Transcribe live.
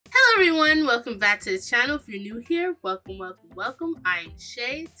everyone, welcome back to the channel. If you're new here, welcome. I'm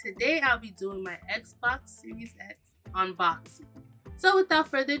Shay. Today I'll be doing my Xbox Series X unboxing. So without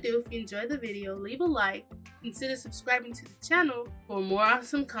further ado, if you enjoyed the video, leave a like, consider subscribing to the channel for more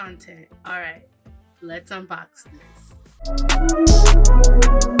awesome content. Alright, let's unbox this.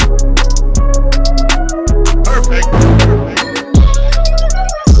 Perfect.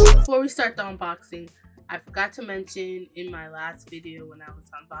 Before we start the unboxing, I forgot to mention in my last video when I was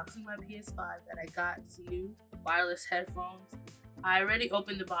unboxing my PS5 that I got some new wireless headphones. I already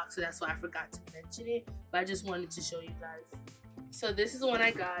opened the box, so that's why I forgot to mention it, but I just wanted to show you guys. So this is the one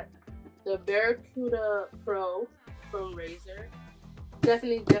I got, the Barracuda Pro from Razer.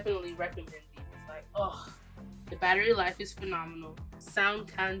 Definitely recommend these. Like, oh, the battery life is phenomenal.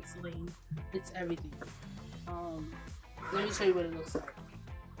 Sound canceling, it's everything. Let me show you what it looks like.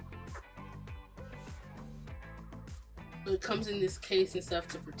 So it comes in this case and stuff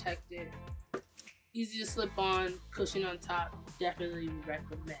to protect it. Easy to slip on, cushion on top. Definitely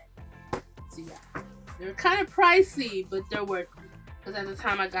recommend. So yeah, they're kind of pricey, but they're worth it. Because at the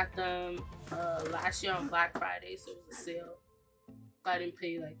time I got them last year on Black Friday, so it was a sale. I didn't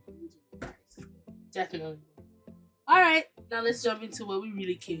pay like the original price. Definitely. Alright, now let's jump into what we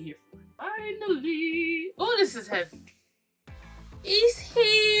really came here for. Finally! Oh, this is heavy. He's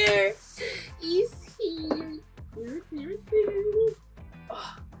here! He's here!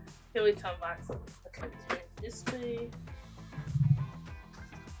 Oh, can't wait to unbox it. Okay, turn it this way.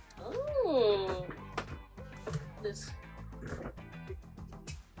 Oh, this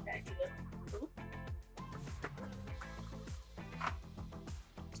back it up.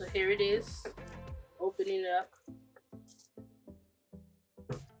 So here it is. Opening it up.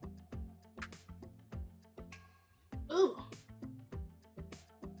 Oh,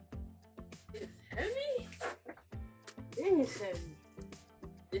 it's heavy. It's heavy.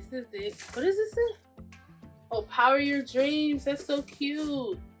 This is it. What does this say? Oh, power your dreams. That's so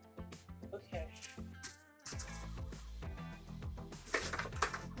cute. Okay.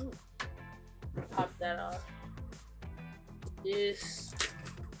 Ooh. Pop that off. This.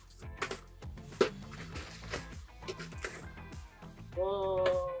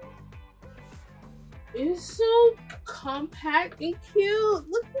 Whoa. It's so compact and cute.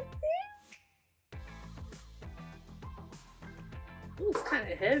 Look at this. Ooh, it's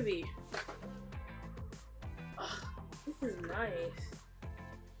kind of heavy. Oh, this is nice.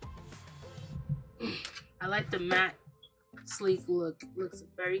 I like the matte, sleek look. Looks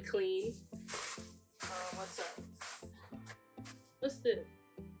very clean. What's up? What's this?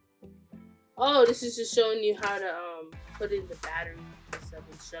 Oh, this is just showing you how to put in the battery and stuff,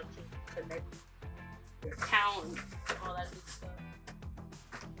 instructions, connect your account, and all that good stuff.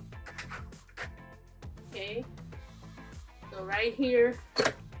 Okay. So right here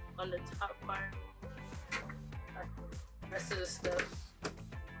on the top part, the rest of the stuff.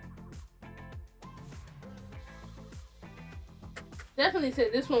 Definitely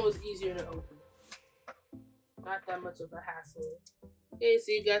said this one was easier to open. Not that much of a hassle. Okay,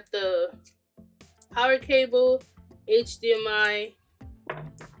 so you got the power cable, HDMI.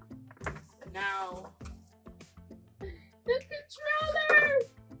 Now the controller.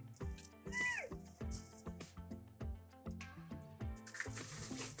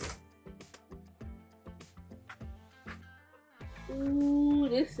 Ooh,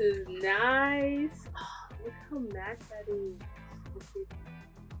 this is nice. Oh, look how matte that is.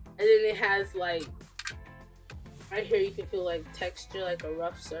 And then it has like right here you can feel like texture, like a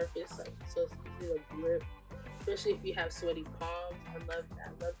rough surface, like so it's easy to grip, especially if you have sweaty palms. I love that.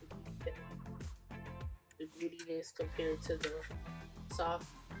 I love the detail, the grittiness compared to the soft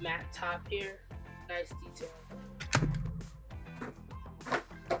matte top here. Nice detail.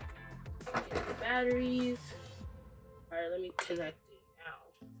 Get the batteries. Alright, let me connect it now.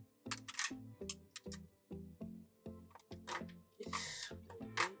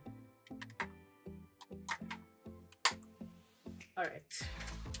 Alright.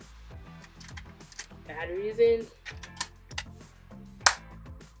 Batteries in.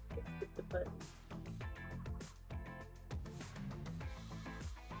 Let's hit the button.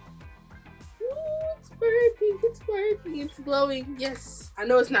 Ooh, it's working, it's glowing. Yes. I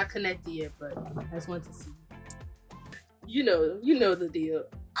know it's not connected yet, but I just want to see. You know the deal.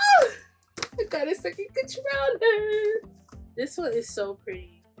 Oh, I got a second controller. This one is so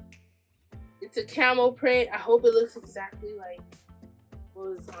pretty. It's a camel print. I hope it looks exactly like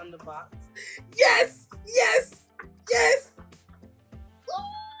what was on the box. Yes! Yes! Yes!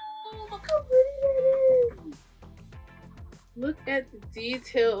 Oh, look how pretty that is. Look at the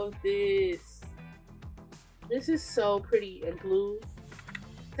detail of this. This is so pretty and blue.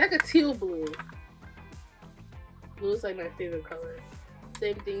 It's like a teal blue. Blue is like my favorite color.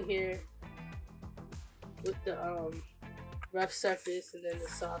 Same thing here with the rough surface and then the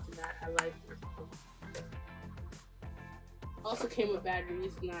soft matte. I like this. Also came with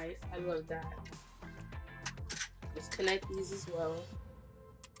batteries. Nice. I love that. Let's connect these as well.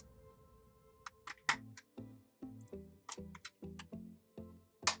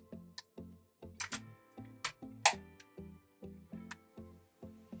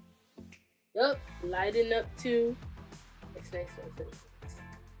 Yup, lighten up too. It's nice.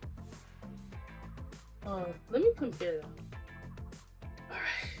 Oh, let me compare them.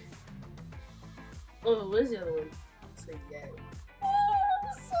 Alright. Oh, where's the other one? So yeah. Oh,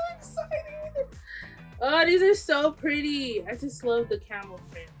 I'm so excited. Oh, these are so pretty. I just love the camel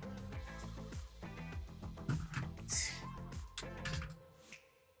print.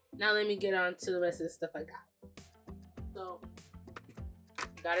 Now let me get on to the rest of the stuff I got. So,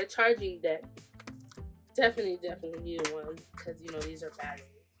 got a charging deck. Definitely needed one because you know these are batteries.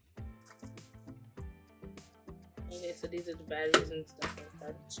 Okay, so these are the batteries and stuff like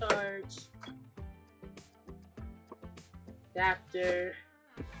that. Charge. Adapter.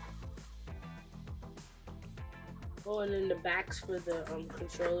 Oh, and then the backs for the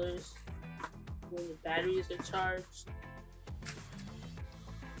controllers when the batteries are charged.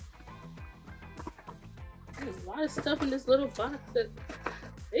 There's a lot of stuff in this little box that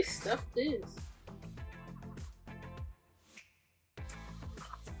they stuffed this.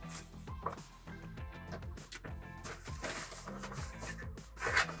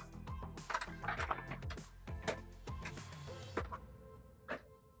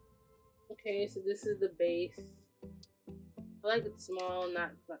 Okay, so this is the base. I like it small,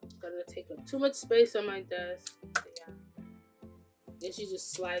 not gonna take up too much space on my desk. So yeah. Guess you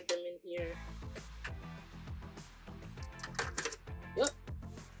just slide them in here. Yep,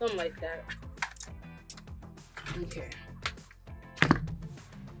 something like that. Okay.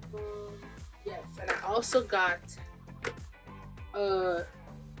 Yes, and I also got a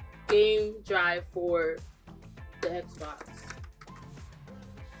game drive for the Xbox.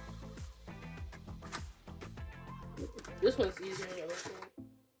 This one's easier to open.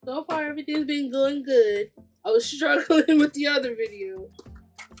 So far, everything's been going good. I was struggling with the other video.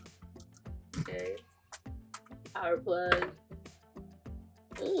 Okay. Power plug.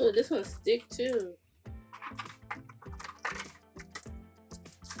 Ooh, this one's thick too.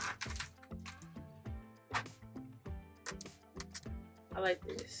 I like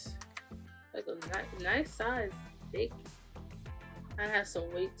this. Like a nice size, thick. I have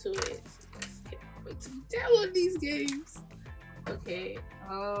some weight to it. Wait to download these games. Okay,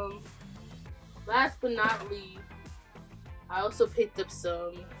 last but not least, I also picked up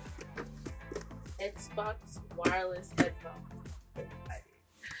some Xbox wireless headphones.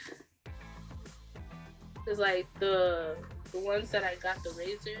 Cause like the ones that I got, the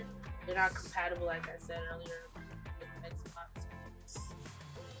Razer, they're not compatible, like I said earlier, with Xbox.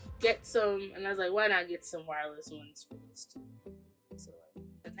 Get some, and I was like, why not get some wireless ones for this too? So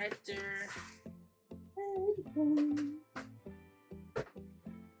connector.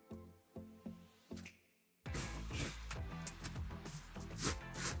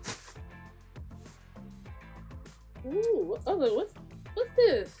 Ooh, what's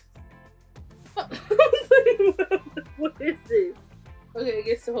this? Oh, what is this? Okay, it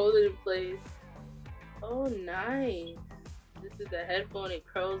gets to hold it in place. Oh, nice. This is the headphone, it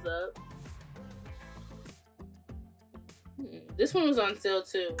curls up. This one was on sale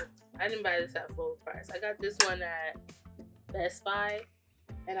too. I didn't buy this at full price. I got this one at Best Buy,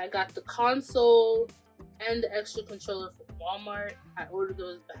 and I got the console and the extra controller from Walmart. I ordered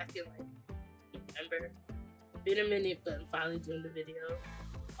those back in like November. Been a minute, but I'm finally doing the video.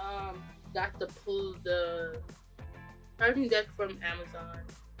 Got the charging deck from Amazon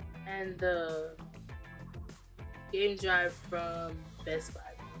and the game drive from Best Buy.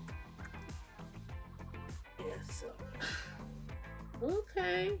 Yeah, so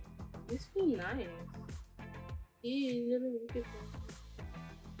okay. These feel nice. Yeah,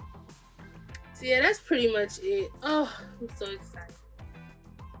 so yeah, that's pretty much it. Oh, I'm so excited.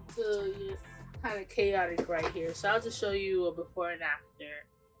 So yes, kind of chaotic right here. So I'll just show you a before and after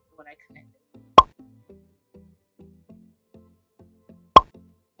when I connect it.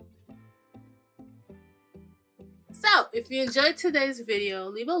 So if you enjoyed today's video,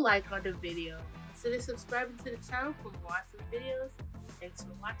 leave a like on the video. Consider subscribing to the channel for more awesome videos. Thanks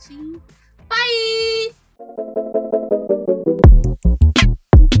for watching. Bye!